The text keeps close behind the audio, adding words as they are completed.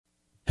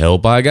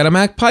Help, I Got a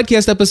Mac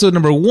podcast episode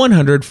number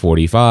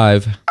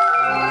 145.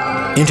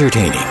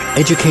 Entertaining,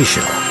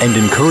 educational, and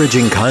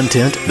encouraging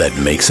content that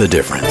makes a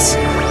difference.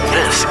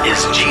 This is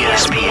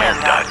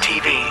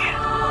GSPN.TV.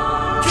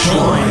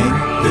 Join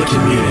the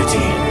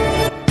community.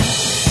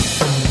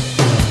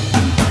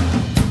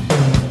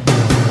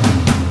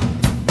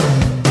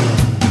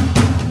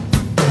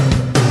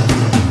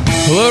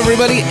 Hello,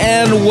 everybody,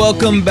 and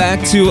welcome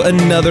back to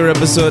another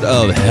episode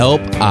of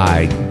Help,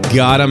 I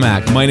Got a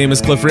Mac. My name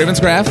is Cliff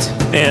Ravenscraft.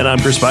 And I'm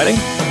Bruce Biting.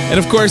 And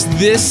of course,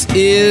 this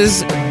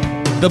is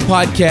the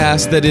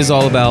podcast that is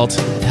all about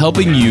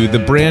helping you, the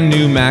brand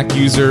new Mac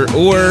user,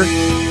 or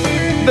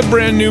the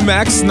brand new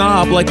Mac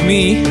snob like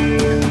me.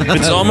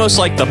 It's almost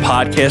like the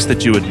podcast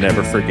that you would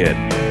never forget.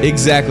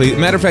 Exactly.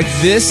 Matter of fact,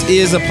 this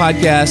is a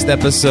podcast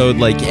episode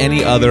like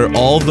any other,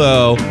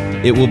 although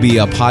it will be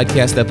a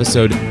podcast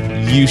episode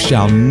you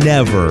shall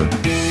never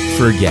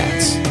forget.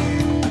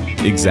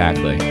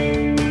 Exactly.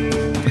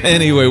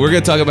 Anyway, we're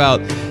going to talk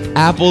about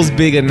Apple's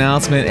big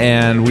announcement,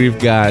 and we've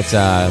got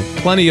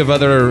plenty of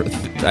other,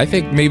 I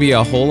think maybe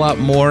a whole lot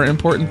more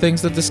important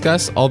things to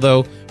discuss,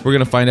 although we're going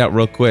to find out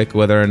real quick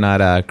whether or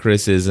not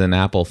Chris is an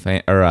Apple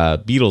fan or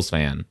a Beatles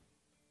fan.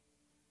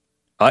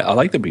 I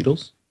like the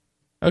Beatles.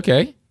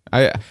 Okay.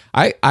 I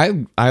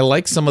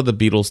like some of the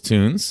Beatles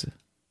tunes.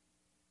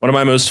 One of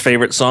my most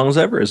favorite songs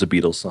ever is a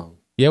Beatles song.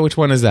 Yeah, which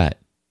one is that?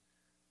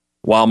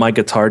 While My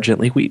Guitar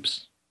Gently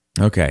Weeps.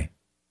 Okay.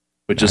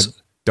 Which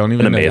is don't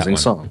even an know amazing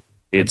that song.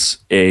 It's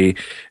a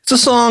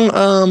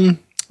song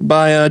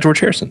by George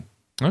Harrison.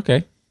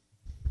 Okay.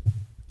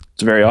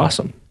 It's very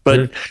awesome.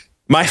 But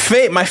my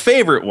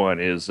favorite one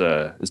is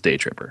Day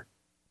Tripper.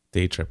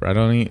 Day Tripper.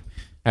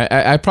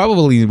 I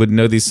probably would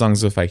know these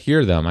songs if I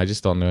hear them. I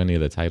just don't know any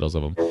of the titles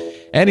of them.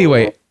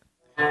 Anyway.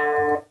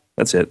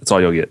 That's it. That's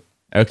all you'll get.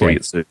 Okay.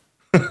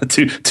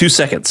 Two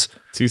seconds.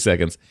 2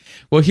 seconds.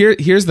 Well,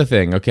 here's the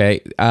thing,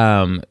 okay?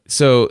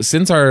 So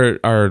since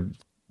our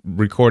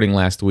recording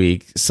last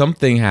week,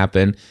 something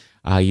happened.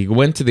 You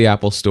went to the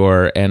Apple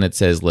Store and it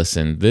says,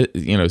 listen,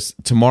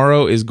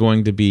 tomorrow is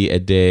going to be a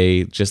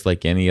day just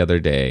like any other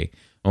day,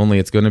 only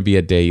it's going to be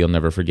a day you'll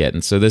never forget.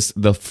 And so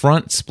the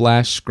front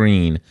splash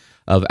screen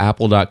of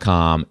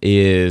Apple.com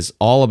is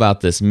all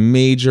about this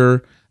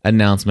major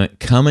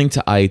announcement coming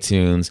to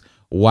iTunes.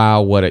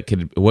 Wow, what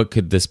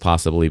could this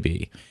possibly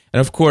be? And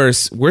of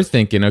course, we're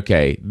thinking,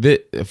 okay,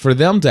 for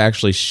them to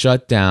actually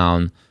shut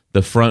down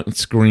the front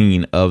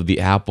screen of the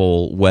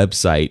Apple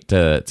website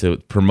to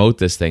promote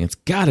this thing, it's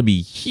got to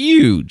be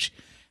huge.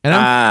 And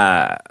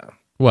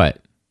what?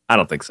 I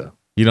don't think so.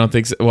 You don't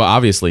think so? Well,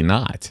 obviously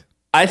not.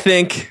 I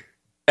think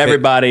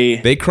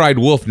everybody... They cried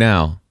wolf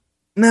now.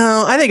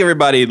 No, I think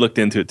everybody looked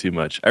into it too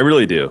much. I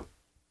really do.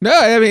 No,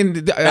 I mean...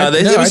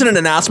 It was an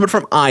announcement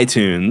from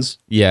iTunes.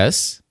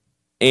 Yes.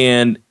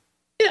 And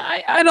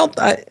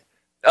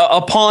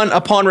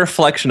upon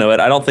reflection of it,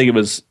 I don't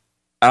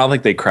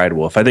think they cried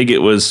wolf. I think it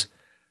was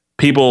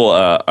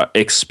people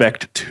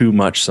expect too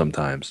much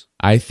sometimes.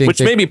 I think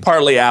which maybe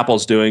partly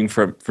Apple's doing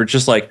for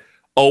just like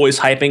always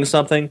hyping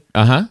something.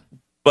 Uh-huh.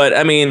 But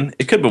I mean,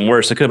 it could have been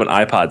worse. It could have been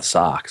iPod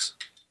socks.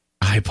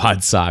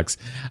 iPod socks.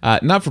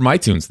 Not from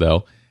iTunes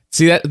though.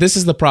 See, this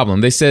is the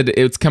problem. They said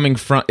it's coming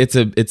from it's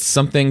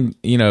something,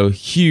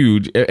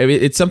 huge.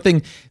 It's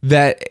something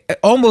that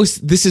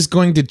almost this is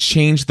going to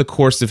change the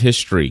course of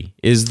history.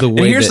 Is the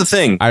way. And here's the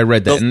thing. I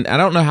read that, and I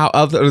don't know how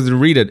other to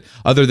read it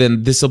other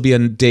than this will be a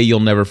day you'll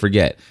never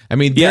forget. I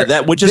mean,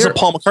 which is a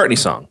Paul McCartney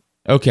song.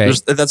 Okay,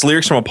 that's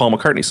lyrics from a Paul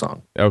McCartney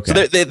song. Okay,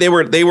 so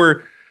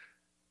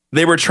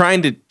they were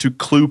trying to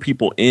clue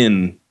people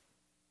in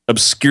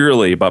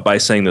obscurely by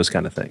saying those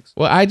kind of things.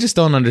 Well, I just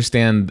don't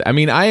understand. I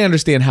mean, I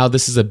understand how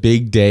this is a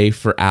big day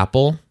for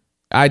Apple.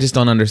 I just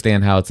don't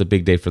understand how it's a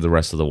big day for the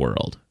rest of the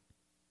world.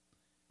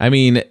 I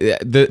mean,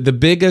 the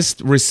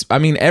biggest...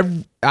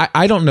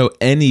 I don't know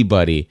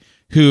anybody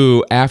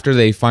who, after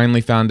they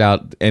finally found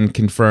out and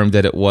confirmed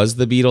that it was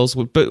the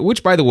Beatles, but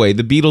which, by the way,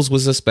 the Beatles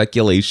was a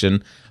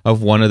speculation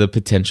of one of the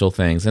potential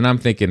things. And I'm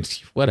thinking,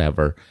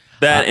 whatever.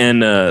 That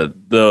and the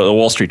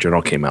Wall Street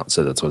Journal came out and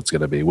said that's what it's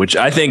going to be, which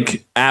I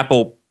think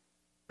Apple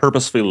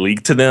purposefully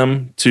leaked to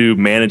them to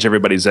manage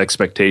everybody's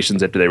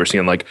expectations after they were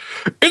seeing like,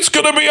 it's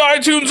going to be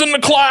iTunes in the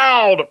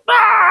cloud.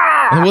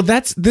 Ah! Well,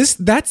 that's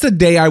the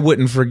day I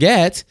wouldn't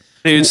forget.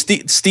 Dude,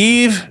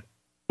 Steve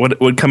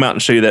would come out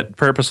and show you that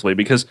purposely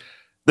because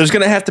there's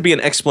going to have to be an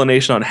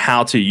explanation on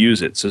how to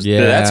use it. So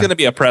that's going to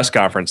be a press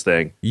conference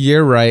thing.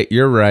 You're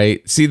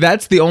right. See,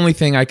 that's the only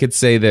thing I could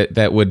say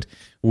that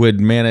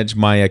would manage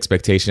my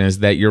expectation is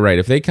that you're right.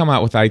 If they come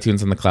out with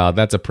iTunes in the cloud,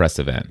 that's a press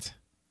event.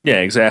 Yeah,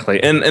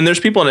 exactly. And there's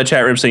people in the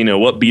chat room saying,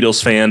 what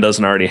Beatles fan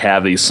doesn't already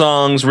have these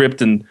songs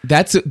ripped? And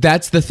that's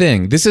the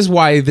thing. This is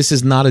why this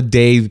is not a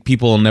day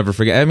people will never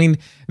forget. I mean,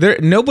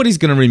 nobody's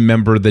going to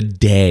remember the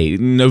day.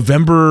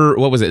 November,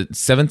 what was it,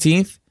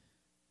 17th?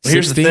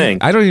 Here's the thing.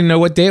 I don't even know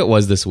what day it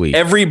was this week.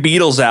 Every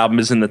Beatles album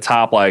is in the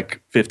top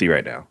 50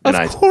 right now.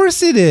 Of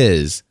course it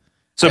is.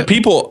 So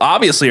people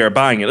obviously are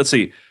buying it. Let's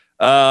see.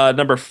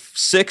 Number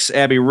 6,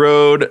 Abbey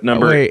Road.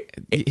 Number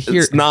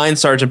 9,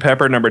 Sergeant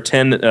Pepper. Number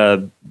 10,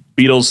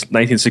 Beatles,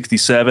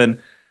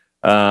 1967.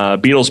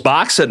 Beatles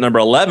box set number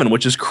 11,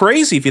 which is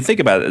crazy if you think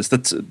about it.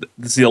 It's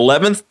the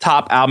 11th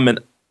top album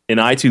in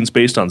iTunes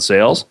based on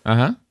sales.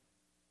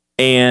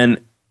 And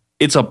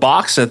it's a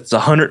box set that's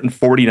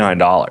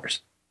 $149.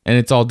 And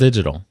it's all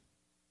digital.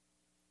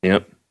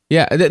 Yep.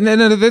 Yeah,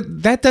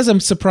 that doesn't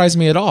surprise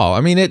me at all.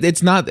 I mean,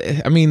 it's not.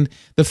 I mean,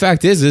 the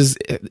fact is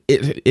it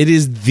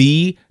is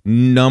the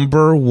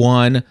number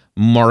one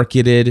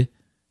marketed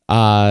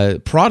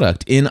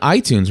product in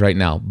iTunes right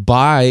now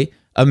by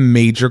a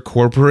major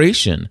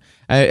corporation.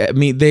 I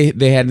mean, they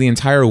had the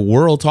entire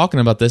world talking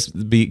about this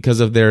because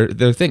of their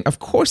thing. Of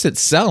course, it's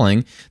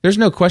selling. There's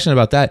no question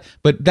about that.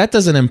 But that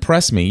doesn't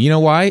impress me. You know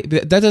why?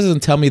 That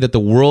doesn't tell me that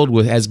the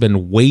world has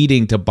been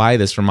waiting to buy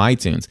this from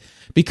iTunes.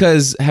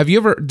 Because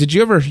did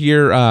you ever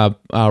hear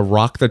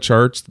Rock the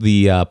Charts,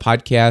 the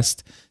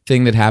podcast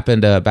thing that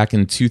happened back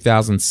in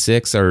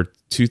 2006 or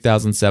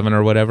 2007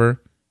 or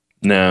whatever?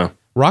 No.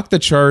 Rock the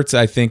Charts,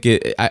 I think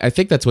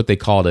that's what they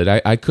called it.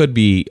 I could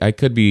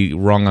be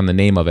wrong on the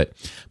name of it.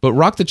 But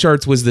Rock the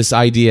Charts was this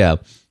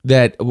idea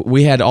that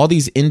we had all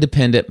these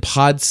independent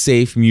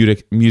pod-safe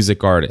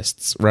music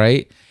artists,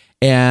 right?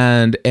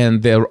 And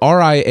the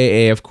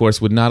RIAA, of course,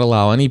 would not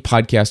allow any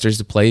podcasters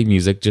to play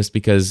music just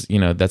because,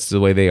 that's the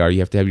way they are. You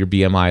have to have your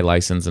BMI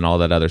license and all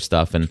that other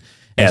stuff. And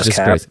it's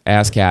just crazy.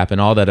 ASCAP and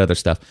all that other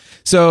stuff.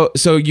 So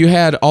you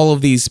had all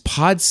of these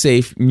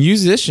pod-safe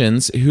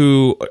musicians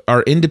who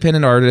are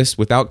independent artists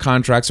without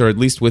contracts, or at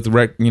least with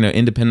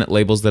independent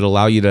labels that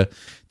allow you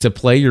to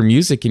play your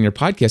music in your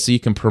podcast, so you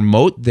can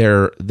promote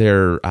their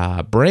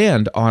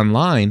brand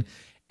online.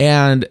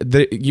 And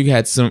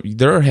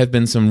there have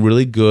been some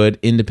really good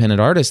independent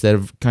artists that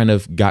have kind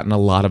of gotten a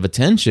lot of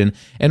attention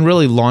and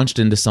really launched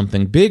into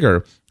something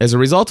bigger as a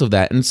result of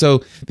that. And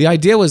so the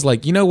idea was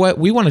like, you know what?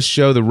 We want to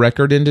show the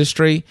record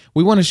industry.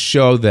 We want to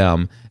show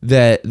them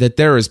that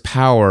there is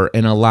power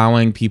in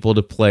allowing people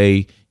to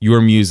play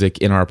your music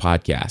in our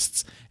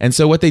podcasts. And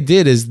so what they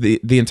did is the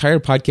entire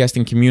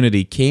podcasting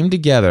community came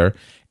together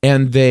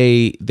and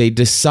they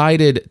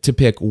decided to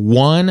pick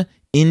one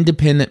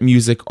independent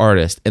music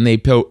artist, and they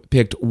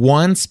picked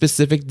one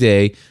specific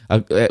day.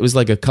 It was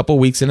like a couple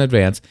weeks in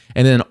advance,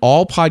 and then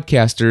all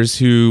podcasters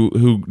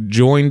who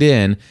joined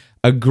in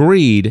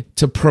agreed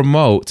to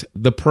promote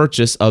the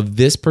purchase of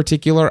this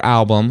particular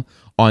album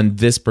on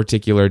this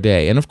particular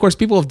day. And of course,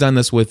 people have done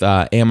this with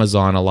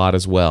Amazon a lot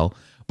as well.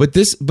 But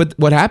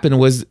what happened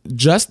was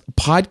just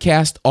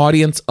podcast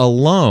audience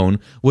alone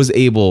was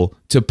able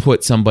to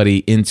put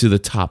somebody into the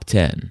top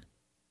 10.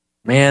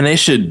 Man, they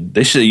should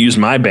use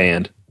my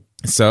band.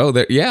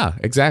 So yeah,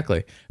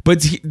 exactly. But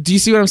do you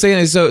see what I'm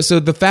saying? So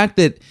the fact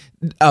that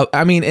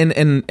I mean,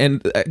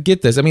 and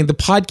get this. I mean, the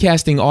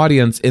podcasting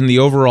audience in the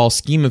overall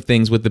scheme of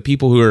things, with the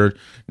people who are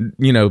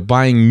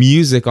buying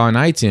music on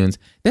iTunes,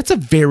 that's a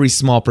very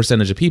small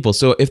percentage of people.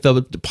 So if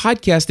the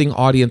podcasting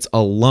audience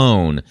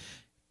alone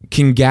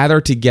can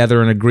gather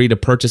together and agree to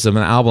purchase of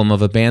an album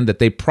of a band that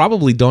they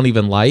probably don't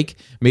even like,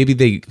 maybe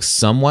they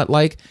somewhat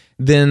like,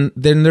 then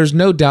there's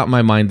no doubt in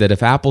my mind that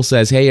if Apple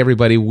says, hey,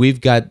 everybody,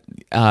 we've got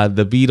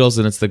the Beatles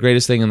and it's the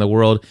greatest thing in the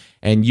world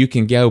and you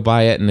can go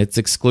buy it and it's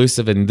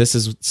exclusive and this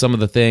is some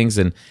of the things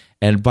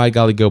and by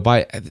golly, go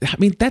buy it. I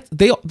mean,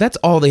 that's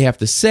all they have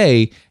to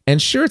say.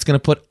 And sure, it's going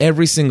to put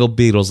every single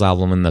Beatles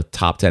album in the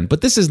top 10,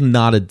 but this is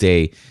not a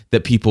day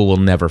that people will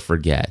never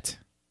forget.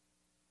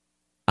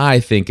 I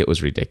think it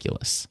was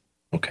ridiculous.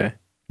 Okay.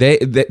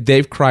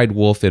 They've cried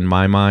wolf in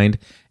my mind.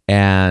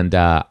 And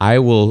I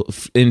will,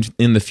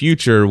 in the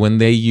future, when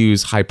they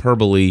use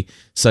hyperbole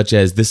such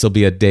as "this will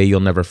be a day you'll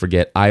never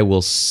forget," I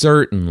will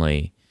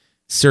certainly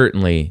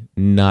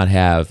not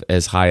have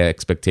as high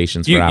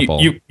expectations for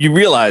Apple. You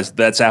realize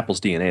that's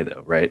Apple's DNA,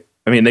 though, right?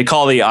 I mean, they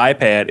call the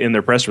iPad in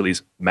their press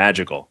release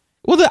magical.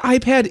 Well, the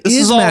iPad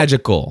is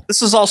magical.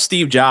 This is all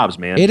Steve Jobs,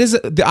 man. It is.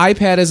 The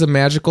iPad is a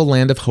magical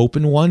land of hope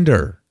and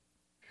wonder.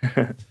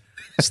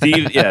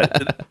 Steve, yeah,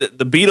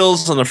 the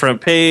Beatles on the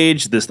front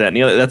page, this, that, and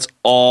the other. That's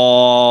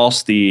all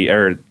Steve.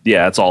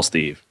 It's all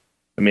Steve.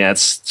 I mean,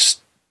 that's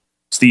just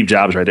Steve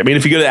Jobs right there. I mean,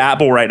 if you go to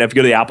Apple right now, if you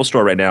go to the Apple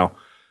Store right now,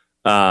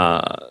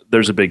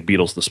 there's a big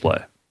Beatles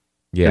display.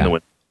 Yeah, in the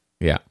window.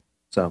 Yeah.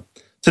 So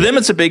to them,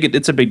 it's a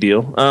big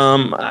deal.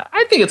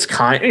 I think it's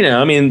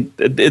I mean,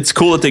 it's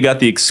cool that they got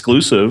the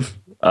exclusive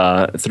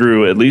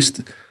through at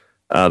least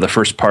the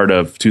first part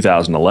of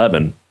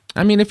 2011.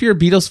 I mean, if you're a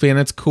Beatles fan,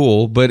 that's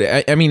cool. But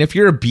I mean, if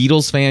you're a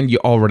Beatles fan, you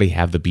already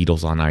have the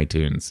Beatles on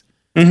iTunes.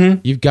 Mm-hmm.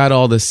 You've got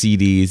all the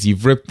CDs.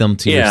 You've ripped them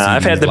to your CDs. Yeah,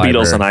 I've had the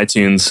library. Beatles on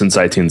iTunes since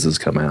iTunes has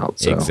come out.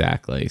 So.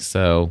 Exactly.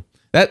 So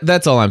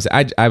that's all I'm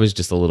saying. I was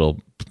just a little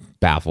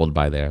baffled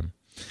by them.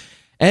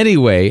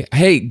 Anyway,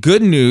 hey,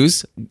 good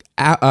news.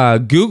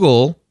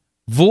 Google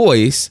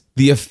Voice,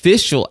 the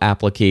official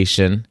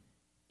application,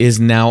 is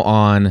now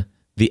on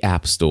the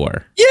App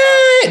Store.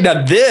 Yay!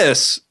 Now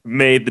this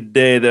made the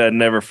day that I'd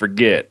never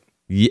forget.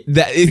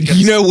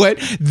 You know what?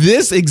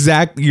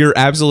 You're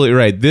absolutely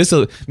right.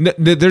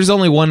 There's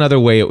only one other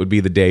way it would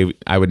be the day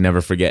I would never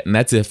forget, and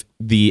that's if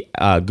the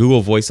Google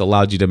Voice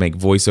allowed you to make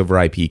voice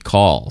over IP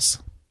calls.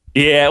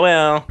 Yeah,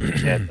 well,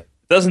 it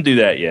doesn't do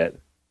that yet.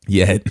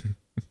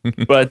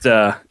 But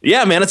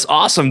yeah, man, it's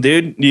awesome,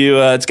 dude.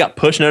 It's got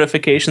push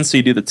notifications, so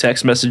you do the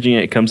text messaging,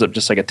 and it comes up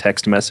just like a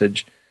text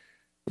message.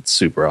 It's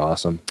super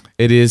awesome.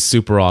 It is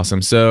super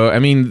awesome. So, I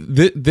mean,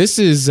 this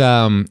is,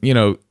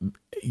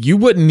 you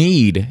wouldn't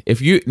need,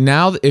 if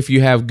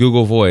you have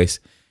Google Voice,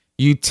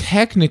 you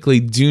technically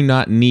do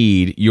not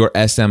need your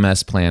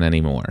SMS plan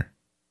anymore.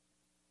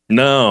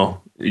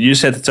 No, you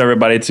just have to tell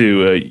everybody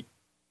to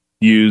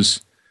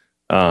use,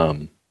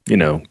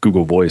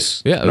 Google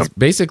Voice. Yeah, that's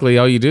basically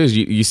all you do is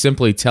you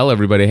simply tell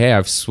everybody, hey,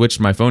 I've switched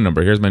my phone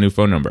number. Here's my new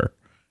phone number.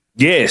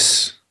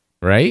 Yes.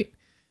 Right?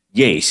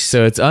 Yes.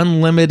 So it's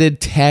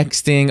unlimited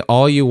texting,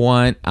 all you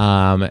want.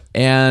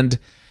 And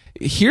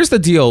here's the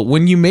deal: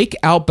 when you make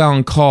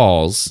outbound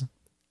calls,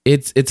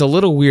 it's a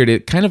little weird.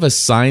 It kind of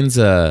assigns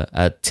a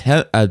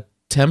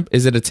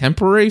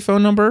temporary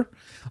phone number?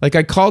 Like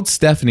I called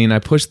Stephanie and I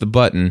pushed the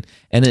button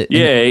and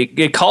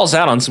it calls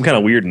out on some kind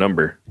of weird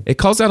number. It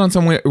calls out on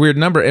some weird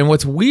number. And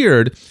what's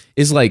weird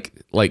is like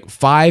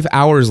 5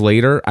 hours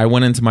later, I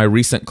went into my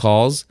recent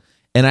calls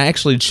and I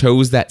actually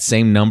chose that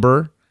same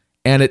number.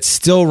 And it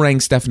still rang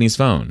Stephanie's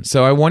phone.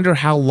 So I wonder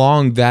how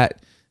long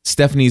that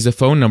Stephanie's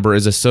phone number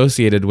is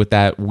associated with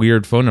that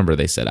weird phone number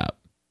they set up.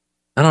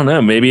 I don't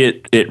know. Maybe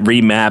it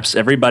remaps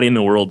everybody in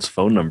the world's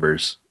phone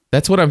numbers.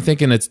 That's what I'm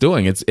thinking it's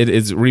doing. It's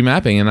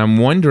remapping, and I'm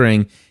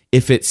wondering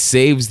if it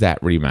saves that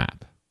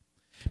remap.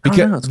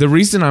 Because the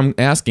reason I'm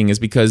asking is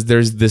because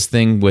there's this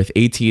thing with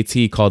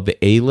AT&T called the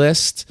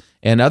A-list.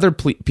 And other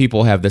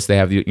people have this. They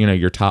have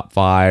your top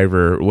 5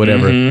 or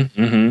whatever,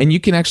 and you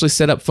can actually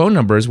set up phone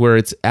numbers where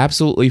it's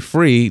absolutely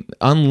free,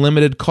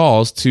 unlimited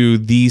calls to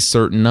these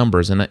certain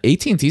numbers. And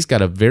AT&T's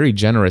got a very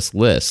generous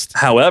list.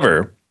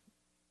 However,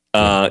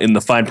 in the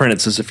fine print,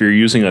 it says if you're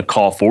using a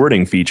call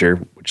forwarding feature,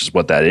 which is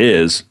what that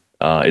is,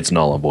 it's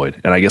null and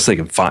void. And I guess they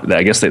can find.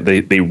 I guess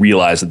they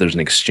realize that there's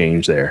an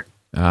exchange there.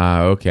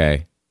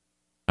 Okay,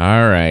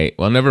 all right.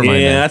 Well, never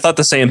mind. Yeah, I thought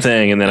the same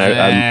thing, and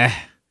then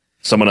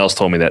someone else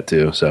told me that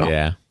too. So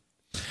yeah.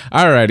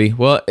 Alrighty.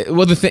 Well,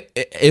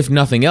 if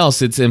nothing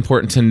else, it's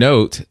important to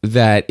note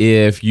that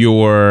if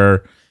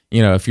your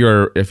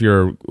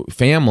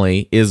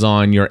family is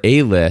on your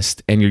A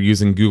list and you're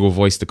using Google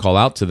Voice to call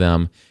out to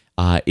them,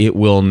 it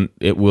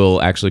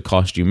will actually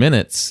cost you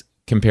minutes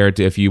compared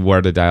to if you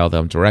were to dial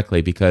them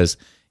directly, because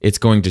it's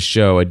going to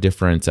show a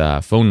different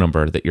phone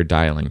number that you're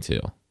dialing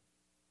to.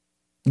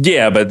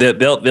 Yeah, but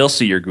they'll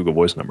see your Google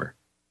Voice number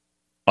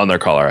on their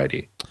caller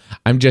ID.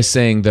 I'm just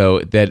saying,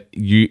 though, that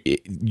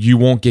you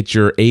won't get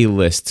your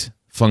A-list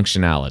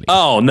functionality.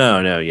 Oh, no,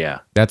 yeah.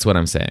 That's what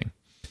I'm saying.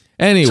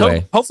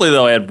 Anyway. So hopefully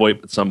they'll add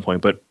VoIP at some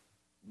point, but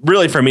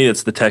really for me,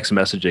 it's the text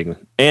messaging.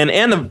 And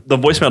the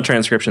voicemail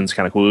transcription is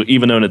kind of cool,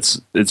 even though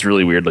it's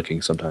really weird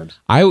looking sometimes.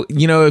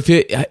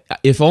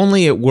 If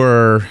only it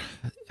were,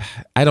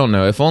 I don't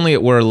know, if only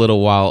it were a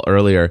little while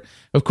earlier.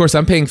 Of course,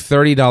 I'm paying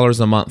 $30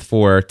 a month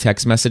for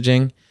text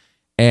messaging,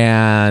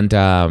 and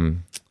we're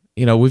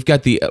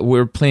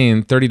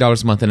paying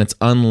 $30 a month, and it's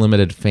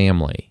unlimited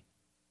family.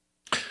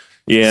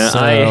 Yeah,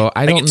 so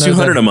I don't get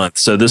 $200 a month,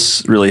 so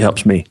this really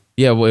helps me.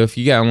 Yeah, well, if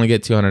you only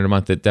get $200 a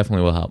month, it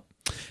definitely will help.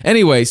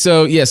 Anyway,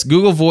 so yes,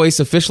 Google Voice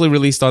officially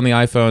released on the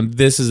iPhone.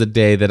 This is a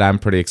day that I'm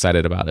pretty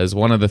excited about. It's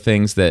one of the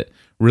things that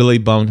really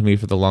bummed me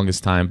for the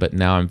longest time, but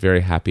now I'm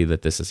very happy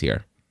that this is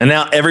here. And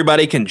now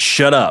everybody can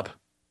shut up.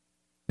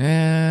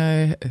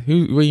 What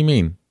do you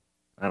mean?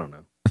 I don't know.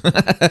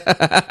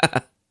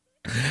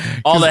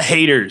 All the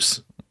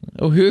haters.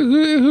 Oh,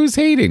 who's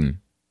hating?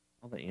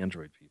 All the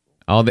Android people.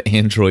 All the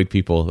Android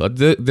people.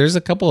 There's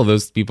a couple of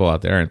those people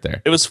out there, aren't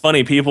there? It was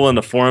funny. People in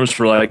the forums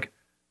were like,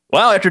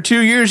 wow, after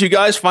 2 years, you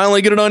guys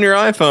finally get it on your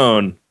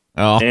iPhone.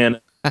 Oh.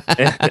 And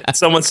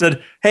someone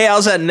said, hey,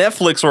 how's that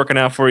Netflix working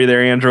out for you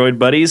there, Android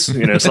buddies?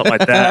 Something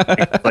like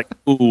that. Like,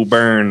 ooh,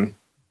 burn.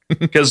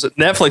 Because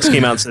Netflix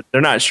came out and said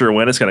they're not sure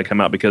when it's going to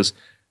come out because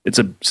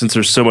since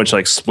there's so much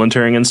like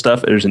splintering and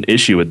stuff, there's an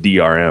issue with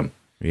DRM.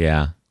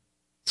 Yeah.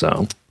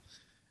 So,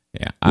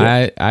 yeah.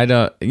 I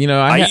don't,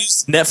 I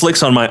used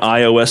Netflix on my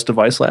iOS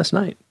device last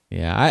night.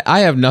 Yeah. I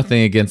have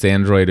nothing against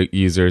Android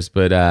users,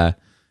 but,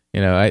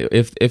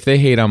 if they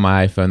hate on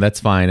my iPhone, that's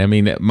fine. I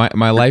mean,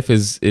 my life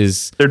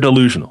is they're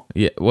delusional.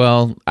 Yeah.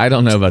 Well, I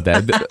don't know about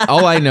that.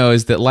 All I know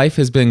is that life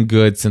has been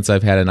good since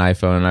I've had an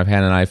iPhone, and I've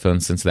had an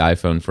iPhone since the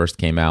iPhone first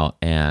came out.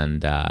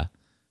 And, I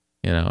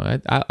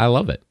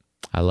love it.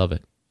 I love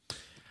it.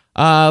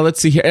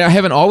 Let's see here. I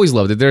haven't always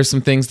loved it. There are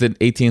some things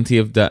that AT&T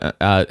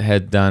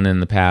had done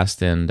in the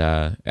past, and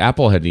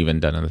Apple had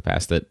even done in the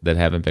past that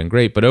haven't been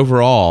great. But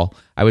overall,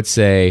 I would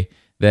say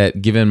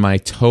that given my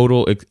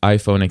total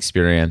iPhone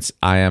experience,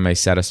 I am a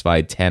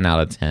satisfied 10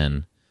 out of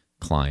 10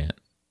 client.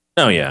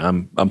 Oh yeah,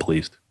 I'm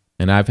pleased.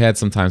 And I've had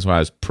some times where I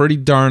was pretty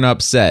darn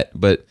upset,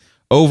 but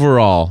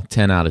overall,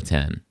 10 out of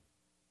 10.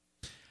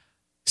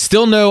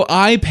 Still no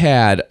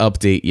iPad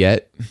update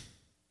yet.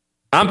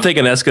 I'm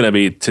thinking that's going to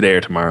be today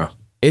or tomorrow.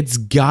 It's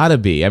gotta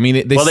be. I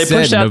mean, they said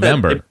pushed out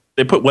November.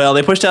 They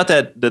pushed out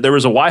that there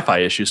was a Wi-Fi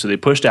issue, so they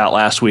pushed out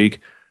last week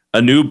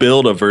a new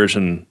build of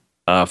version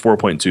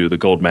 4.2, the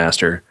Gold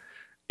Master,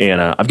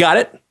 and I've got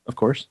it, of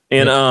course,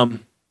 and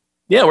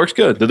it works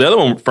good. The other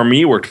one for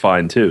me worked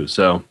fine too.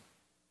 So,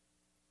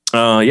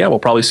 we'll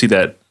probably see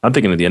that. I'm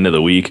thinking at the end of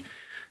the week,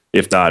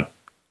 if not,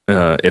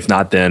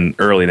 then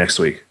early next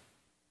week.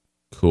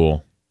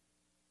 Cool.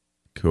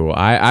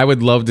 I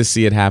would love to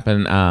see it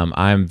happen.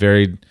 I'm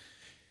very.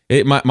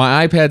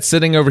 My iPad's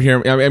sitting over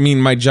here. I mean,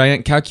 my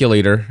giant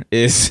calculator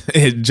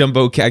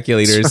jumbo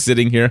calculator is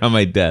sitting here on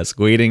my desk,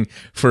 waiting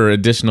for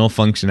additional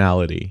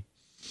functionality.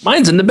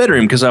 Mine's in the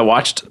bedroom because I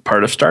watched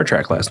part of Star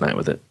Trek last night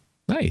with it.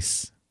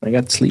 Nice. I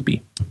got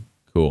sleepy.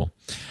 Cool.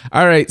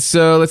 All right,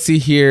 so let's see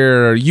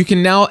here. You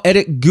can now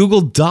edit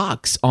Google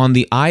Docs on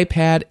the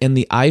iPad and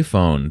the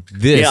iPhone.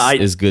 This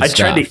is good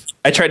stuff.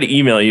 I tried to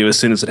email you as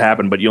soon as it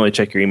happened, but you only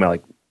check your email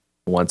like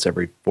once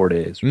every 4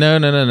 days.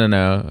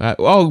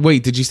 No.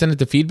 Wait, did you send it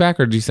to feedback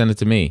or did you send it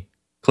to me?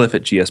 Cliff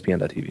at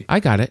gspn.tv. I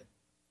got it.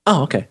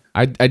 Oh, okay.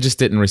 I just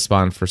didn't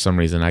respond for some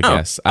reason, I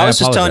guess. I was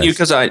just telling you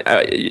because I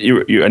knew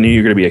you were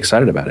going to be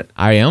excited about it.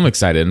 I am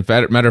excited.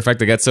 Matter of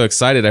fact, I got so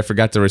excited I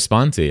forgot to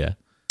respond to you.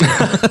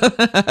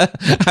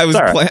 I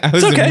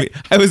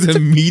was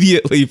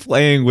immediately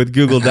playing with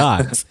Google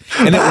Docs,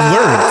 and it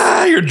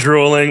worked. You're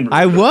drooling.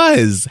 I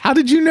was. How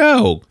did you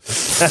know?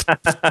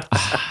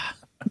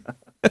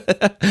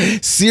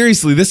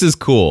 Seriously, this is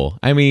cool.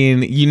 I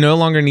mean, you no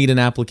longer need an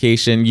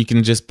application. You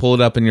can just pull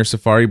it up in your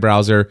Safari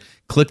browser,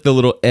 click the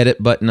little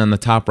edit button on the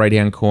top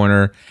right-hand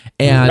corner,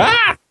 and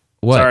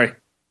what? Sorry.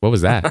 What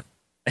was that?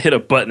 I hit a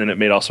button and it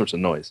made all sorts of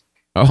noise.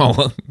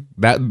 Oh,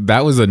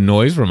 that was a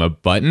noise from a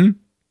button?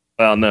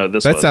 Well, no,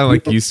 that sounded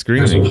like you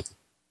screaming.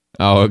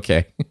 Oh,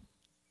 okay.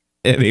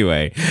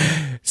 Anyway,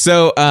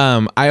 so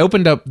I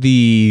opened up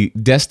the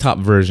desktop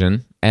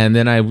version and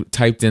then I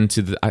typed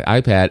into the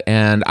iPad,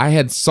 and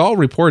I saw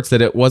reports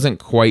that it wasn't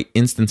quite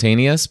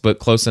instantaneous, but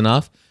close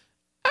enough.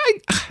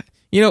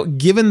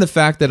 Given the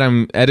fact that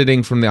I'm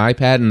editing from the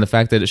iPad and the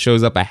fact that it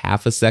shows up a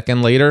half a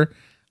second later,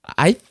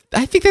 I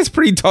think that's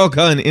pretty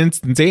doggone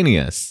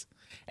instantaneous.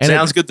 And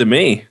sounds good to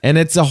me. And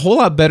it's a whole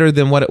lot better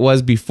than what it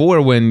was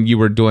before when you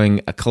were doing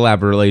a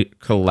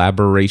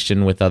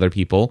collaboration with other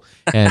people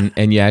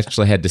and you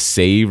actually had to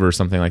save or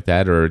something like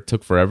that, or it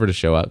took forever to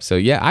show up. So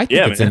I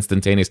think it's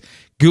instantaneous.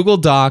 Google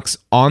Docs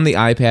on the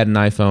iPad and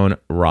iPhone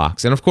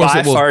rocks. And of course,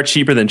 by far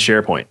cheaper than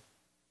SharePoint.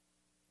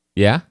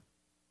 Yeah?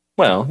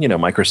 Well,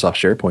 Microsoft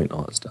SharePoint and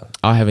all that stuff.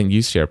 I haven't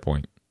used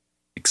SharePoint.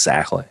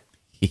 Exactly.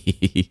 All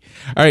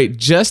right.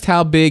 Just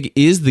how big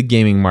is the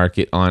gaming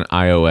market on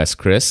iOS,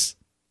 Chris?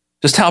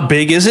 Just how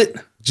big is it?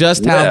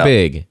 Just how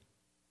big?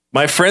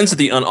 My friends at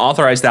the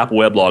Unauthorized Apple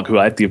Weblog, who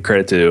I have to give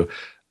credit to,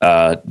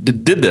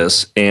 did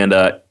this, and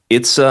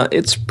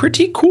it's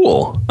pretty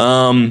cool.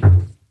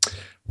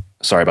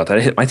 Sorry about that. I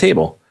hit my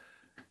table.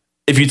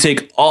 If you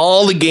take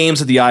all the games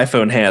that the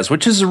iPhone has,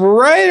 which is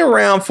right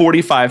around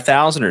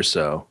 45,000 or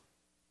so,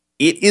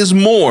 it is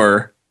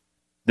more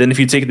than if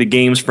you take the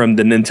games from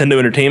the Nintendo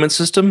Entertainment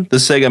System, the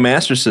Sega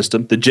Master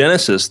System, the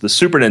Genesis, the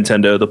Super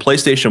Nintendo, the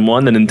PlayStation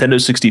 1, the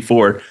Nintendo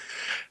 64,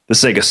 the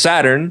Sega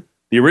Saturn,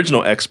 the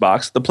original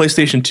Xbox, the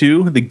PlayStation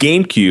 2, the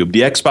GameCube,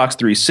 the Xbox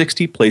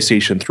 360,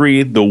 PlayStation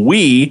 3, the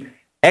Wii,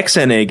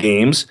 XNA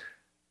games,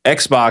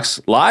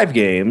 Xbox Live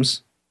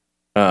games,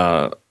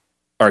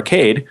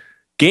 arcade,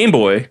 Game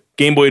Boy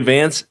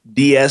Advance,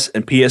 DS,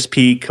 and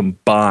PSP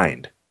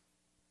combined.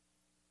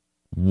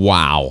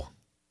 Wow.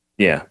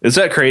 Yeah. Is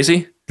that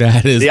crazy?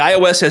 That is. The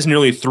iOS has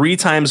nearly 3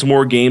 times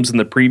more games than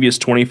the previous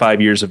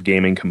 25 years of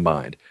gaming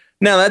combined.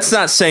 Now, that's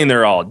not saying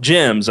they're all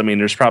gems. I mean,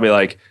 there's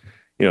probably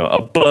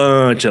a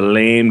bunch of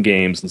lame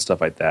games and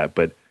stuff like that.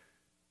 But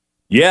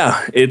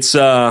yeah, it's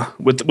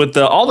with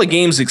all the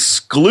games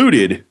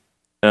excluded,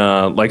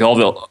 like all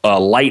the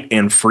light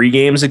and free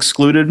games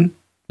excluded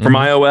from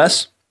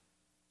iOS,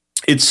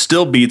 it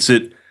still beats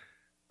it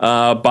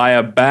by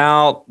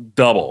about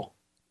double.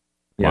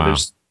 Wow.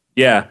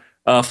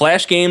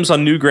 Flash games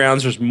on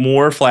Newgrounds. There's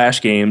more Flash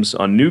games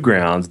on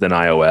Newgrounds than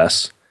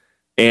iOS.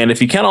 And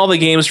if you count all the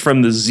games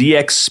from the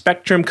ZX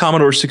Spectrum,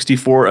 Commodore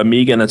 64,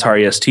 Amiga, and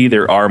Atari ST,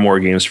 there are more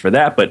games for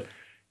that. But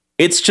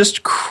it's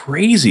just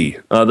crazy.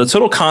 The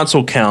total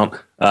console count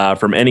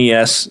from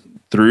NES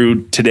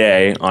through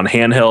today on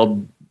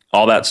handheld,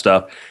 all that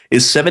stuff,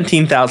 is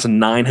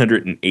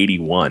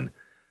 17,981.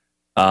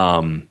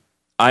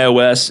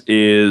 iOS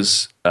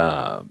is,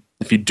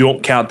 if you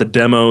don't count the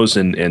demos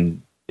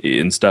and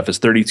stuff, is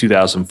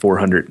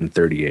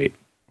 32,438.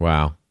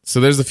 Wow. So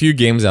there's a few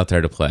games out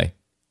there to play.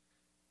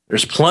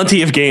 There's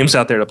plenty of games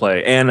out there to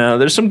play, and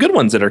there's some good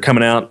ones that are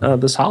coming out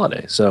this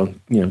holiday. So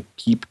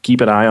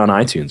keep an eye on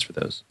iTunes for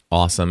those.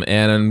 Awesome,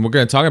 and we're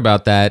going to talk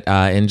about that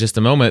in just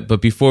a moment.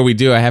 But before we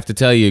do, I have to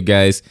tell you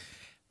guys,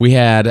 we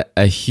had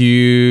a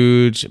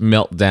huge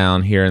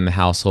meltdown here in the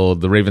household,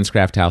 the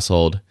Ravenscraft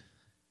household.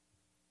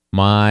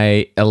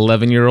 my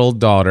 11-year-old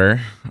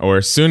daughter,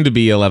 or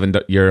soon-to-be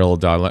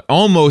 11-year-old daughter,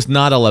 almost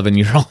not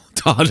 11-year-old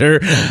daughter,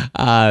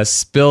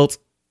 spilt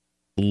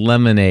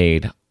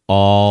lemonade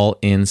all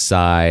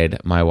inside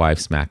my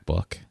wife's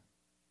MacBook.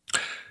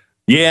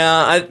 Yeah,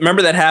 I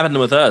remember that happened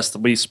with us.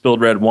 We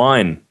spilled red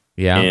wine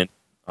in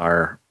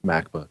our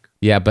MacBook.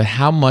 Yeah, but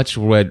how much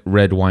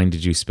red wine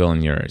did you spill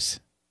in yours?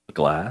 A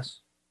glass.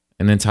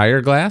 An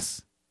entire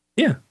glass?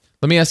 Yeah.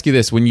 Let me ask you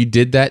this: when you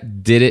did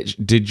that,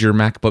 did your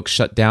MacBook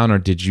shut down, or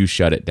did you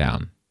shut it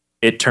down?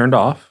 It turned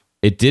off.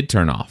 It did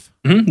turn off.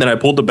 Mm-hmm. Then I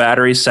pulled the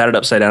battery, sat it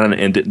upside down,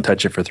 and didn't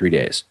touch it for 3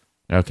 days.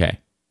 Okay.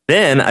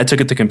 Then I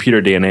took it to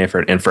Computer DNA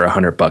for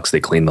 $100 they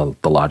cleaned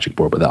the logic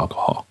board with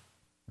alcohol.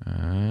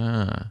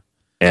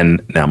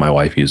 And now my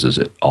wife uses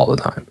it all the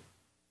time.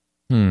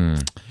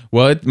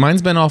 Well,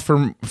 mine's been off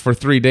for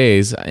 3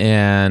 days,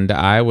 and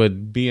I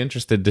would be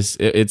interested to.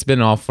 It's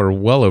been off for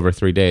well over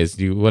 3 days.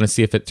 Do you want to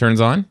see if it turns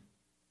on?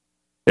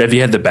 Have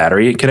you had the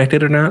battery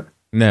connected or not?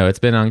 No, it's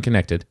been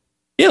unconnected.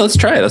 Yeah, let's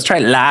try it. Let's try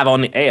it live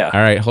on the air.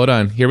 All right, hold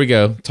on. Here we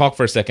go. Talk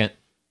for a second.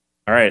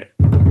 All right.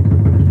 All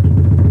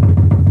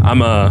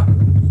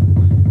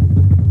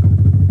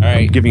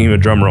right. I'm giving you a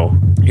drum roll.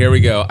 Here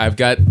we go. I've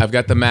got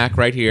the Mac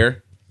right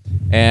here.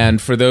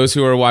 And for those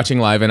who are watching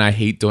live, and I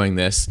hate doing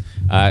this,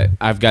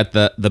 I've got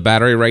the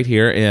battery right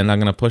here, and I'm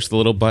going to push the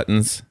little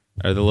buttons,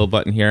 or the little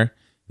button here.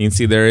 You can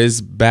see there is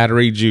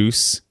battery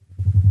juice.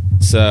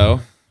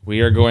 So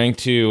we are going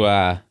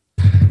to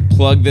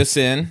plug this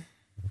in.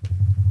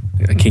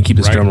 I can't keep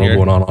this drum roll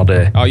going on all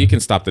day. Oh, you can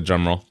stop the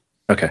drum roll.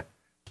 Okay.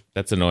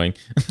 That's annoying.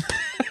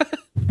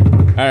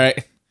 All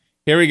right.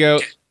 Here we go.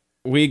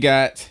 We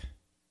got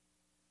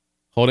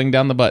holding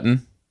down the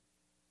button.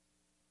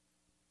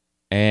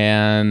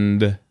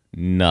 And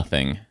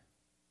nothing.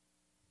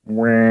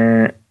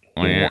 Yeah,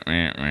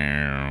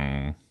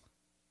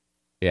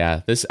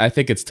 I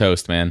think it's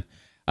toast, man.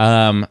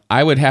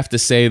 I would have to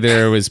say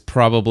there was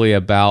probably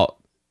about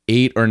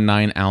 8 or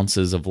 9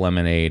 ounces of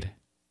lemonade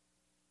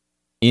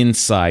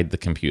inside the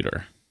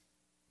computer.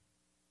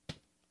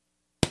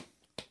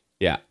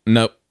 Yeah,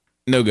 nope,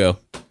 no go.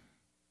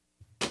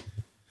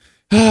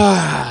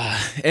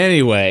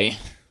 Anyway.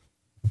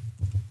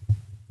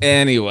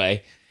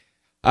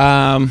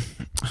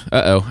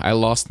 I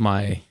lost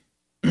my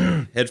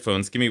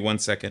headphones. Give me 1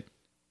 second.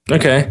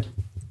 Okay.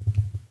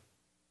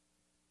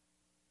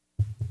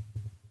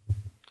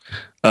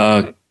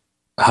 Hi,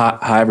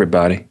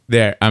 everybody.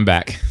 There, I'm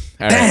back.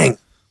 All Dang. right.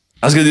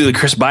 I was going to do the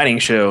Chris Biting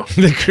show.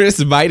 The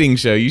Chris Biting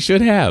show. You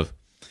should have.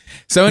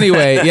 So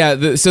anyway, yeah,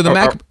 the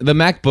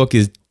MacBook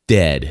is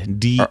dead.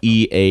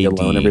 DEAD.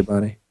 Alone,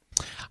 everybody.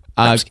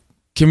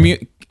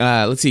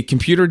 Let's see,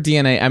 Computer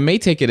DNA. I may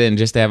take it in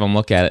just to have them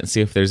look at it and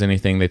see if there's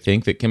anything they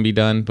think that can be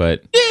done.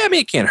 But yeah, I mean,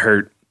 it can't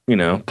hurt. You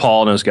know,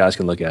 Paul and those guys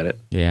can look at it.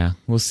 Yeah,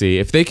 we'll see.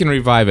 If they can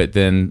revive it,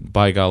 then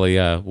by golly,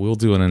 we'll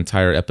do an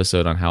entire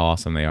episode on how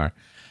awesome they are.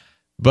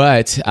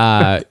 But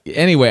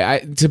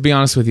anyway, to be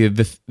honest with you,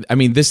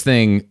 this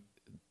thing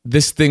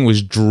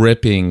was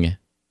dripping,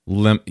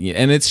 and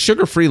it's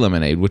sugar-free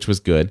lemonade, which was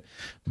good.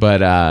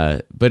 But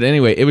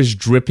anyway, it was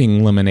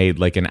dripping lemonade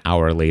like an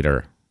hour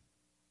later.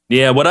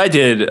 Yeah, what I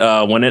did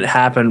when it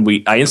happened,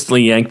 I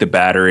instantly yanked the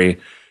battery,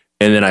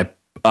 and then I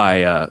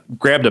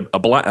grabbed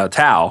a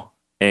towel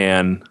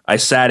and I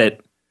sat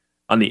it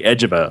on the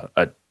edge of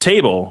a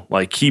table,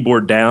 like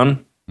keyboard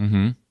down.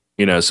 Mm-hmm.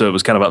 You know, so it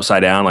was kind of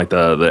upside down, like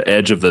the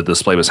edge of the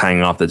display was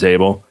hanging off the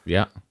table.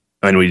 Yeah,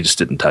 and we just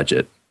didn't touch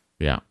it.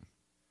 Yeah.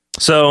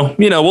 So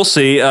we'll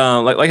see.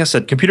 Like I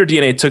said, Computer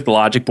DNA took the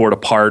logic board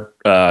apart.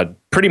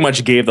 Pretty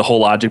much gave the whole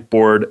logic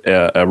board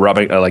a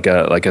rubbing, like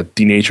a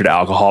denatured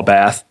alcohol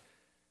bath.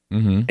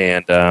 Mm-hmm.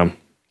 And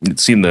it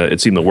seemed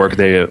to work.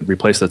 They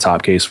replaced the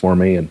top case for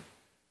me, and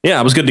yeah,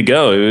 I was good to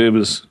go. It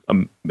was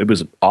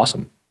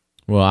awesome.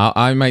 Well,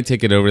 I might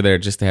take it over there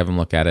just to have them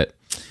look at it.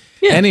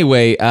 Yeah.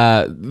 Anyway,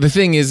 the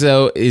thing is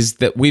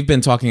that we've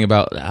been talking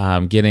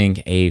about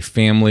getting a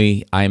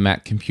family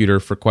iMac computer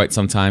for quite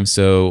some time.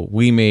 So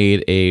we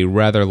made a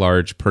rather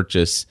large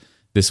purchase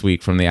this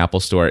week from the Apple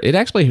Store.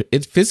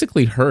 It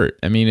physically hurt.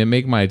 I mean, it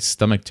made my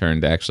stomach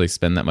turn to actually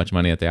spend that much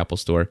money at the Apple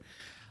Store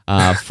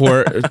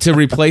to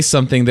replace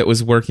something that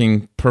was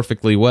working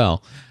perfectly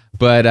well.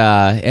 But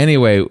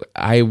anyway,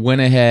 I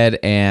went ahead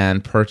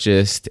and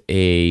purchased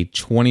a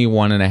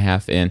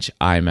 21.5-inch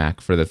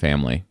iMac for the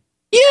family.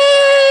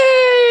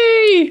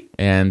 Yay!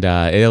 And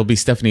it'll be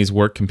Stephanie's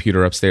work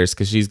computer upstairs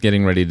because she's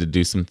getting ready to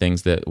do some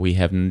things that we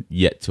haven't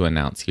yet to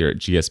announce here at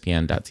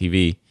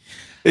gspn.tv.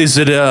 Is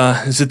it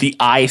the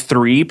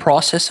i3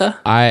 processor?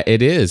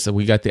 It is.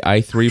 We got the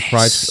i3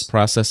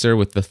 processor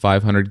with the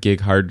 500 gig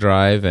hard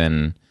drive,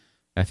 and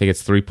I think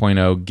it's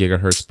 3.0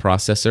 gigahertz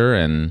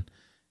processor and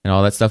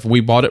all that stuff.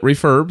 We bought it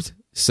refurbed,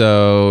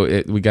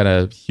 so we got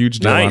a huge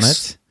deal on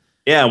it.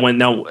 Yeah,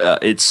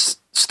 it's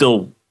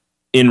still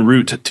en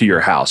route to your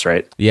house,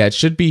 right? Yeah, it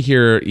should be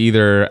here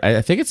either.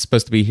 I think it's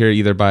supposed to be here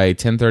either by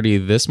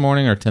 10:30 this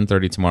morning or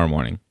 10:30 tomorrow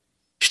morning. You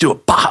should do an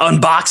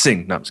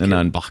unboxing. No,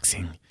 an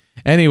unboxing.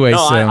 Anyway,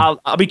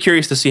 I'll be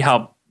curious to see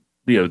how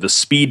the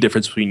speed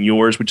difference between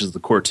yours, which is the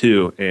Core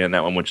 2, and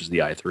that one, which is the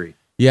i3.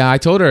 Yeah, I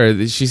told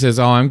her. She says,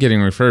 "Oh, I'm getting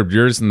refurbed.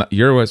 Yours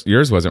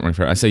wasn't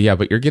refurbed." I said, "Yeah,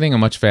 but you're getting a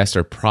much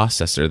faster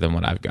processor than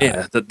what I've got."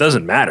 Yeah, that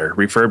doesn't matter,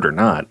 refurbed or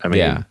not. I mean,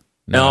 yeah,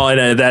 no,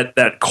 and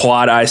that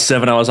quad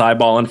i7 I was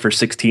eyeballing for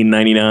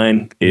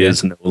 $16.99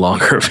 is no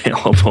longer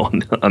available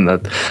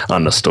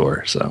on the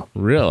store. So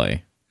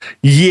really,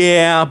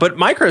 yeah, but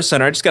Micro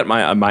Center, I just got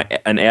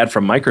an ad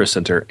from Micro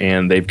Center,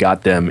 and they've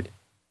got them.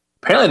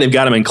 Apparently, they've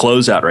got them in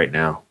closeout right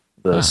now.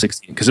 The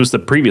 16, because it was the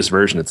previous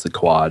version. It's the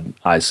quad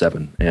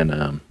i7,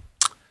 and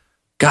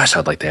gosh,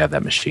 I'd like to have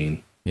that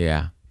machine.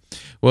 Yeah.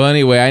 Well,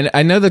 anyway,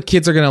 I know the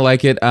kids are gonna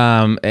like it,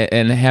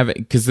 and have it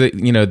because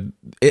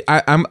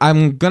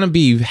I'm gonna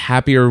be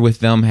happier with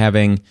them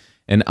having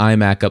an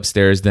iMac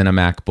upstairs than a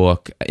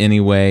MacBook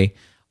anyway,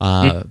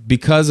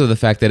 because of the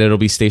fact that it'll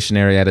be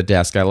stationary at a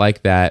desk. I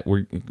like that.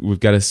 We've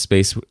got a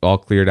space all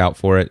cleared out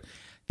for it.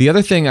 The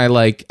other thing I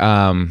like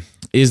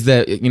is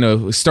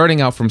that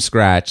starting out from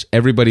scratch,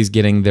 everybody's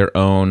getting their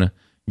own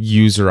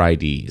user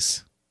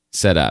IDs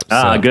set up.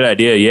 Good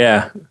idea.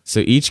 Yeah.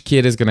 So each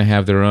kid is going to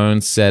have their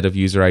own set of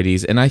user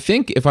IDs, and I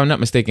think, if I'm not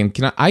mistaken,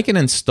 I can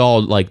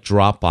install like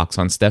Dropbox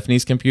on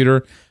Stephanie's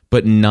computer,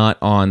 but not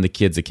on the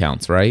kids'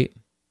 accounts, right?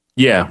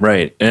 Yeah,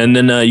 right. And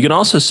then you can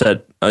also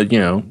set,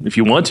 if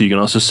you want to, you can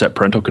also set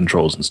parental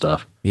controls and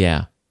stuff.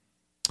 Yeah.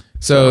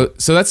 So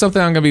that's something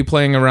I'm going to be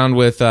playing around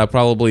with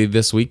probably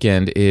this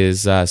weekend,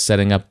 is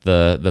setting up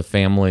the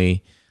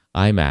family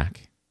iMac.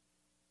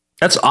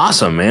 That's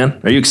awesome, man.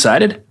 Are you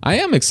excited? I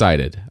am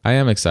excited.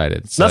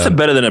 So, nothing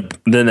better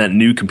than that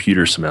new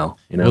computer smell.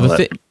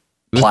 That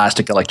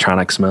plastic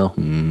electronic smell.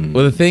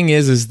 Well, the thing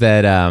is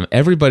that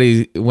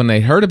everybody, when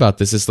they heard about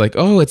this, it's like,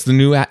 oh, it's the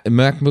new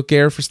MacBook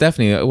Air for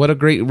Stephanie. What a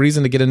great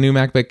reason to get a new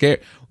MacBook Air.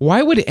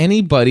 Why would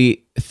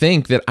anybody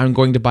think that I'm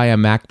going to buy a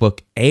MacBook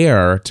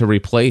Air to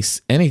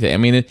replace anything? I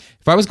mean,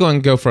 if I was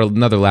going to go for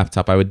another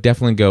laptop, I would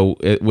definitely go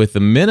with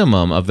the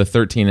minimum of the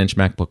 13-inch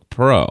MacBook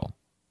Pro.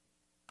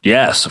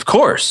 Yes, of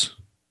course.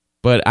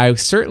 But I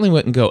certainly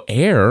wouldn't go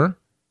Air.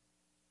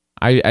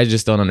 I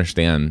just don't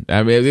understand.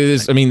 I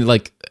mean,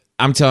 like,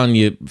 I'm telling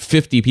you,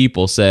 50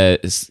 people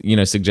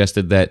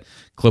suggested that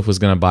Cliff was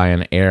going to buy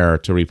an Air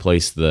to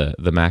replace the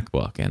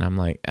MacBook, and I'm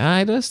like,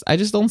 I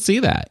just don't see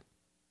that.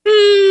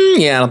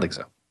 Yeah, I don't think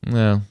so.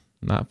 No,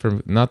 not for the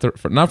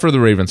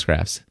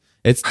Ravenscrafts.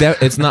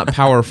 It's not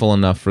powerful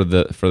enough for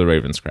the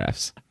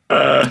Ravenscrafts.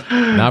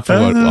 Not for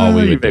what all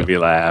we would do. Make me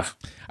laugh.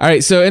 All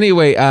right. So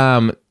anyway,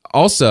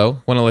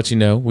 also want to let you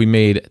know we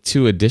made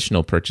 2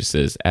 additional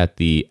purchases at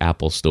the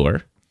Apple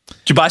Store.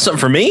 Did you buy something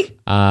for me?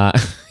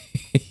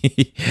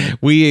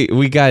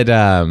 We got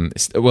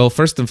well,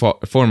 first and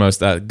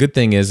foremost, good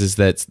thing is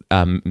that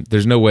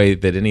there's no way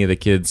that any of the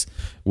kids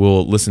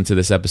will listen to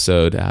this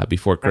episode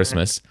before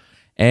Christmas.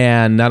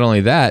 And not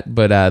only that,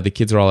 but the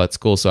kids are all at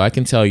school, so I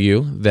can tell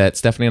you that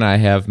Stephanie and I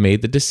have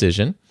made the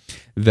decision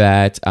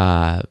that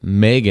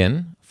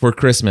Megan for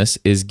Christmas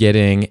is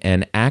getting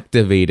an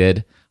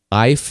activated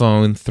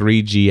iPhone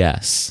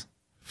 3GS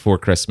for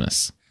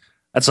Christmas.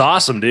 That's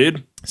awesome,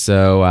 dude.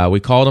 So we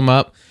called them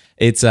up.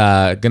 It's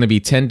going to be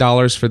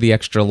 $10 for the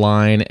extra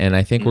line, and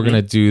I think we're going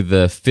to do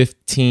the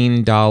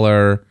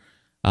 $15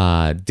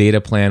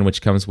 data plan,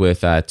 which comes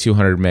with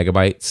 200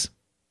 megabytes.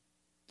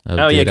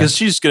 Yeah, because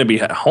she's going to be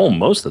at home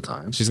most of the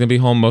time. She's going to be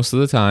home most of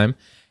the time.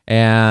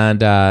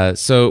 And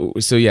so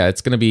yeah,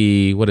 it's going to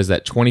be, what is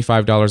that,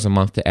 $25 a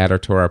month to add her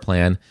to our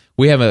plan.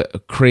 We have a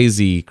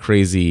crazy,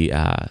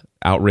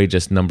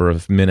 outrageous number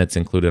of minutes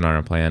included on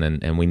our plan,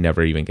 and we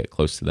never even get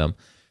close to them.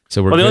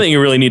 So the only thing you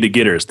really need to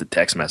get her is the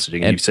text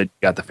messaging. And you said you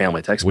got the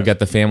family text messaging. We got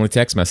the family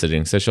text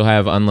messaging, so she'll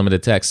have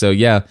unlimited text. So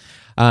yeah,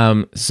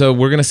 so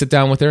we're going to sit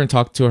down with her and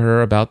talk to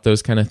her about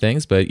those kind of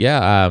things. But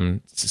yeah,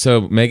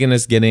 so Megan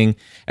is getting,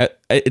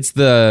 it's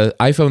the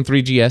iPhone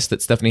 3GS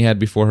that Stephanie had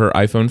before her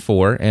iPhone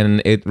 4.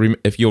 And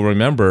if you'll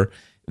remember,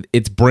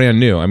 it's brand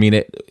new. I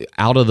mean,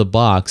 out of the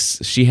box,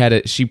 she had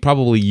it. She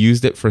probably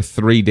used it for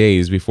 3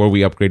 days before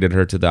we upgraded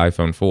her to the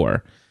iPhone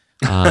 4.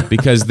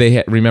 Because they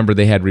had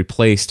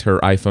replaced her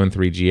iPhone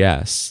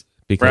 3GS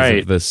because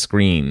of the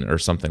screen or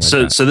something like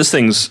that. So this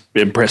thing's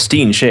in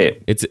pristine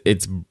shape.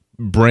 It's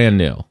brand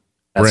new.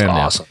 That's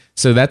awesome.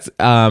 So that's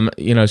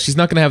she's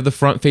not going to have the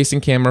front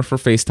facing camera for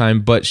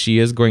FaceTime, but she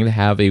is going to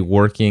have a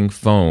working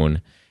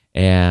phone,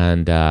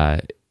 and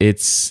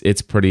it's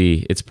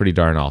pretty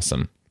darn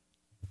awesome.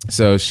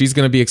 So she's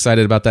going to be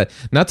excited about that.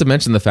 Not to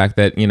mention the fact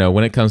that,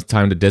 when it comes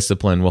time to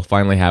discipline, we'll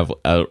finally have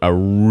a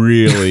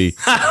really,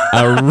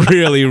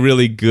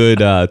 really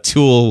good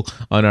tool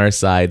on our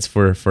sides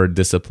for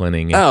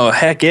disciplining. Oh,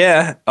 heck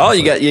yeah. Oh,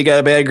 you got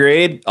a bad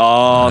grade?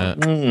 Oh,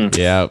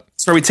 yeah.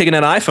 That's where we taking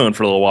that iPhone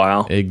for a little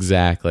while.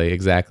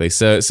 Exactly.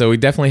 So we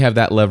definitely have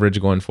that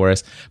leverage going for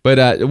us.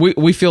 But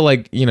we feel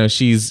like,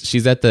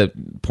 she's at the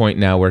point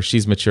now where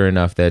she's mature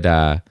enough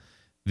that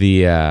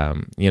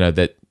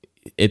that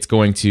it's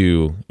going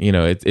to,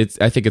 I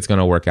think it's going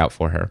to work out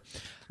for her.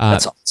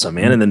 That's awesome,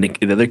 man. And then the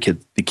other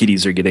the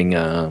kiddies are getting.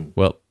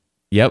 Well,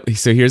 yep.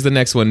 So here's the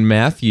next one.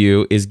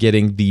 Matthew is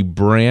getting the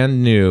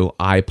brand new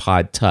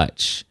iPod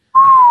Touch.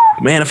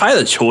 Man, if I had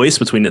a choice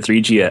between the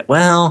 3G,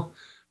 well,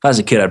 if I was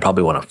a kid, I'd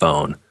probably want a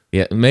phone.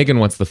 Yeah, Megan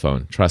wants the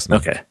phone. Trust me.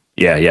 Okay.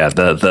 Yeah.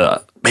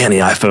 The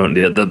iPhone,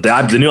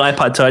 the new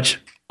iPod Touch,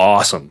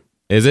 awesome.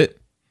 Is it?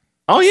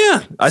 Oh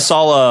yeah, I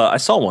saw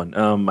one.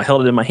 I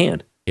held it in my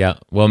hand. Yeah.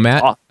 Well,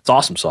 Matt, It's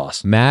awesome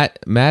sauce.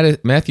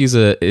 Matthews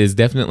is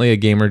definitely a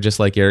gamer, just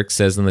like Eric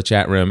says in the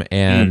chat room,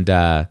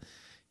 and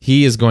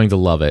he is going to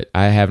love it.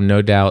 I have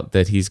no doubt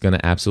that he's going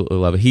to absolutely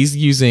love it. He's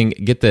using,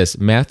 get this,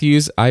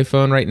 Matthew's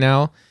iPhone right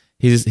now.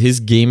 His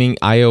gaming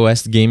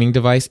iOS gaming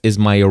device is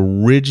my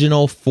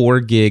original 4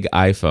 gig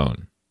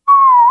iPhone.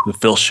 The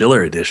Phil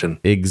Schiller edition.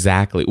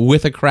 Exactly.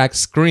 With a cracked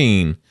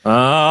screen.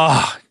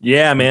 Oh,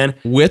 yeah, man.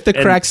 With the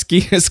cracked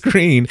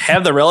screen.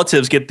 Have the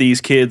relatives get these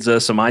kids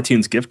some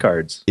iTunes gift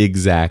cards.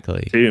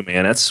 Exactly. Too,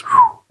 man. That's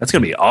going to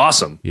be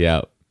awesome.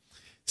 Yeah.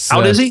 So,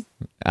 how old is he?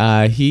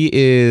 He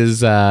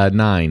is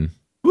 9.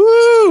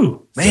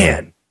 Woo!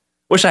 Man.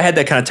 Wish I had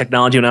that kind of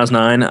technology when I was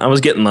 9. I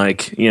was getting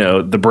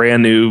the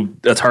brand new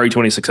Atari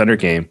 2600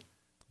 game.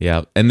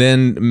 Yeah. And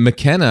then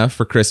McKenna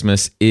for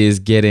Christmas is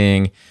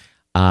getting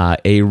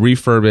a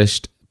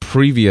refurbished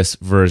previous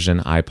version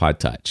iPod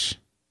Touch.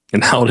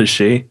 And how old is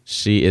she?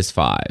 She is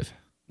 5.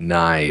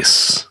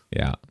 Nice.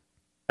 Yeah.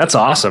 That's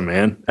awesome,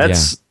 man.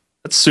 That's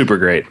super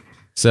great.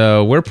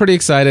 So we're pretty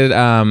excited.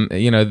 The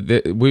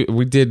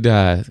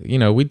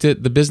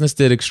business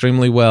did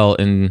extremely well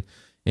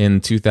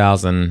in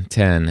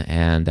 2010,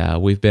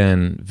 and we've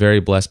been very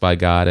blessed by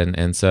God,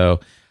 and so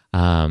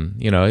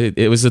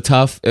it was a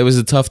tough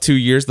 2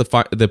 years,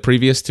 the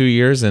previous 2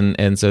 years,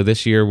 and so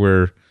this year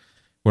we're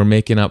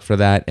making up for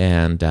that,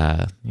 and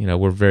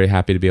we're very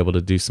happy to be able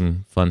to do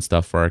some fun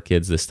stuff for our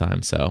kids this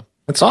time. So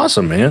that's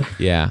awesome, man.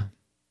 Yeah.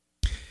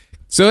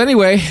 So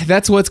anyway,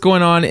 that's what's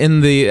going on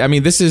in the. I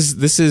mean, this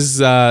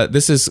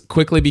is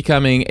quickly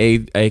becoming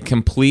a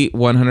complete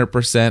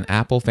 100%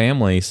 Apple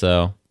family.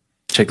 So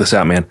check this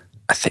out, man.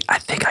 I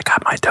think I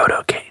got my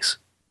Dodo case.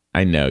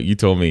 I know, you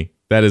told me.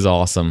 That is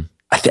awesome.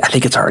 I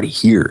think it's already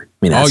here.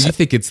 I mean, you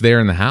think it's there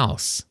in the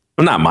house?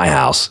 Well, not my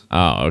house.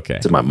 Oh, okay.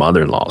 It's in my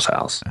mother-in-law's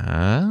house.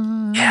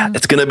 Yeah,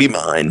 it's gonna be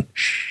mine.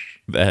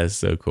 That is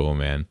so cool,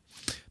 man.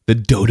 The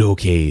Dodo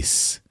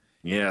case.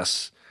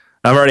 Yes,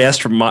 I've already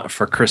asked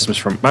for Christmas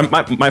from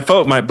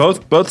my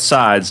both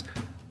sides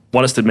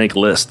want us to make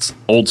lists,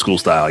 old school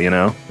style,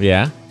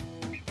 Yeah.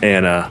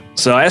 And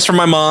so I asked for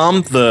my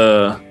mom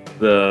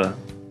the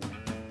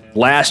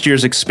last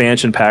year's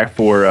expansion pack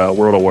for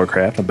World of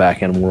Warcraft. I'm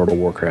back in World of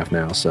Warcraft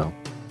now, so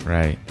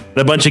right. And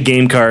a bunch of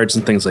game cards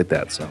and things like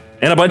that. So,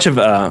 and a bunch of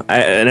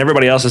and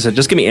everybody else has said,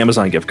 just give me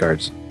Amazon gift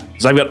cards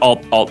because I've got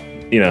all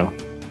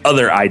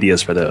other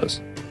ideas for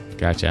those.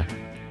 Gotcha.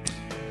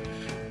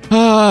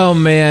 Oh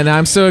man,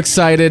 I'm so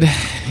excited!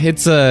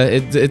 It's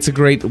a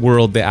great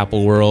world, the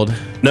Apple world.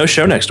 No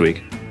show next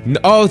week.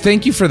 Oh,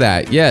 thank you for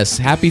that. Yes,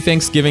 happy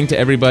Thanksgiving to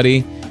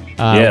everybody.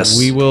 Yes,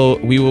 we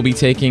will be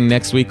taking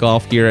next week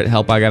off here at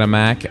Help I Got a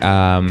Mac.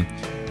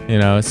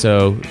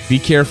 So be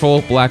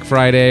careful, Black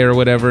Friday or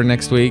whatever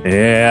next week.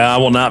 Yeah, I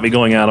will not be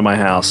going out of my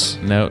house.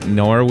 No,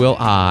 nor will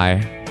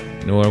I.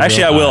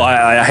 Actually, I will.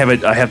 I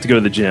have to go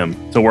to the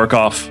gym to work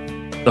off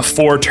the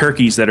 4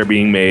 turkeys that are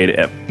being made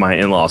at my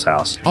in-laws'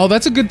 house. Oh,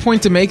 that's a good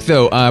point to make,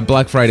 though.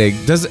 Black Friday.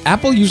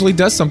 Apple usually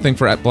does something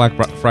for Black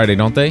Friday,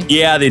 don't they?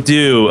 Yeah, they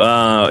do.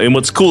 And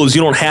what's cool is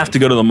you don't have to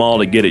go to the mall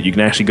to get it. You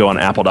can actually go on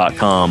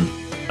Apple.com,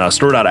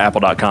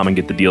 store.apple.com, and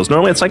get the deals.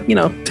 Normally, it's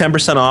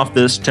 10% off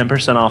this,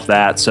 10% off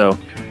that. So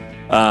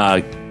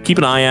keep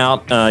an eye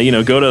out. Go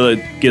to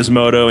the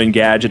Gizmodo and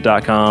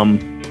Gadget.com,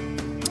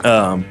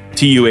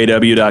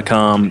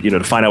 TUAW.com,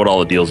 to find out what all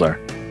the deals are.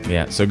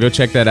 Yeah, so go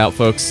check that out,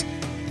 folks.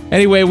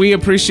 Anyway, we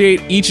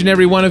appreciate each and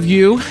every one of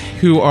you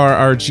who are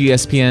our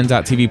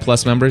GSPN.TV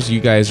Plus members.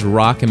 You guys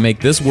rock and make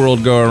this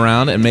world go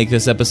around and make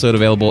this episode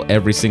available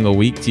every single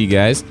week to you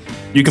guys.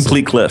 You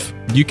complete Cliff.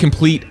 You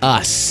complete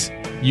us.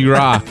 You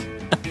rock.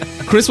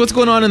 Chris, what's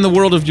going on in the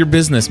world of your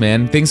business,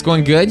 man? Things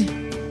going good?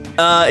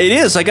 It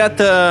is. I got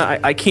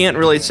I can't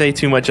really say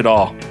too much at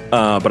all,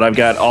 but I've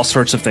got all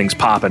sorts of things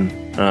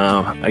popping.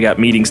 I got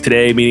meetings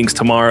today, meetings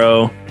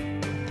tomorrow.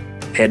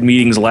 Had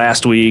meetings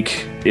last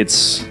week.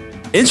 It's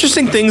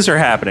interesting things are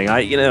happening.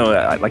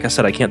 Like I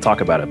said, I can't talk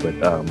about it,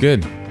 but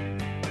good.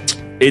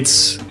 I'm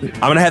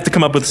gonna have to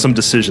come up with some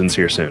decisions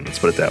here soon. Let's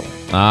put it that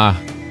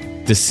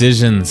way.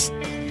 Decisions.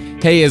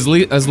 Hey, at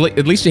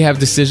least you have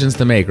decisions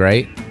to make,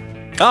 right?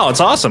 Oh, it's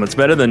awesome. It's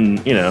better than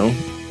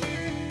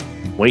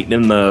waiting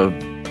in the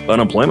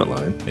unemployment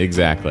line.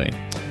 Exactly.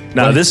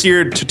 Now, this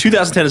year,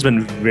 2010 has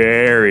been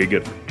very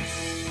good.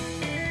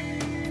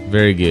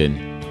 Very good.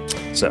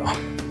 So.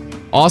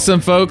 Awesome,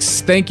 folks.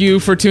 Thank you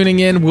for tuning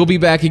in. We'll be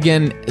back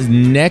again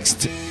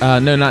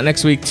not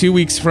next week, 2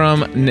 weeks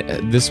from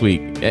this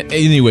week.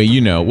 Anyway,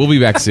 we'll be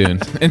back soon.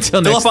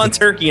 Until next Fill up on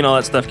turkey and all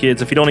that stuff,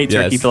 kids. If you don't eat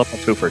turkey, fill up on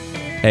Twofer.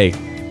 Hey,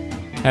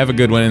 have a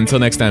good one. Until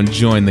next time,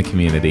 join the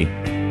community.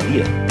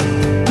 Yeah.